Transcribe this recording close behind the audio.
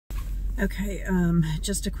Okay,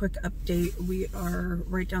 just a quick update. We are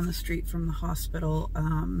right down the street from the hospital.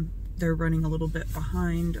 They're running a little bit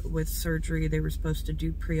behind with surgery. They were supposed to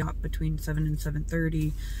do pre-op between 7 and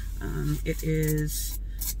 7:30. It is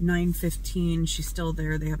 9:15. She's still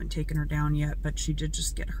there. They haven't taken her down yet, but she did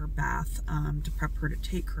just get her bath to prep her to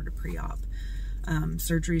take her to pre-op.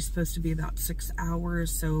 Surgery is supposed to be about 6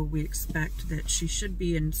 hours, so we expect that she should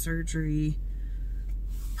be in surgery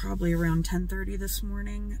probably around 10:30 this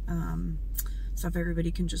morning. So if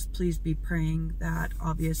everybody can just please be praying that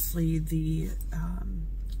obviously the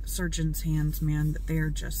surgeon's hands, man, that they are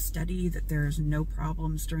just steady, that there's no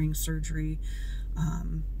problems during surgery,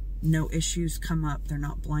 no issues come up, they're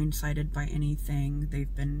not blindsided by anything.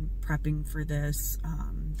 They've been prepping for this,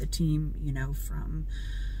 the team, you know, from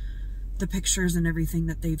the pictures and everything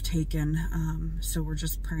that they've taken. So we're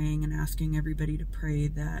just praying and asking everybody to pray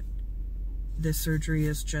that this surgery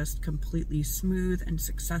is just completely smooth and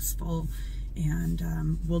successful,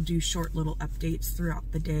 and we'll do short little updates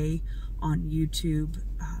throughout the day on YouTube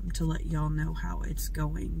to let y'all know how it's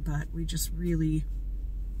going. But we just really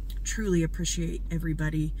truly appreciate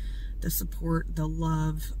everybody, the support, the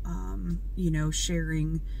love, you know,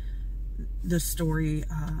 sharing the story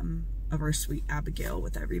of our sweet Abigail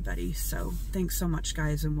with everybody. So thanks so much,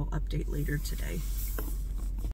 guys, and we'll update later today.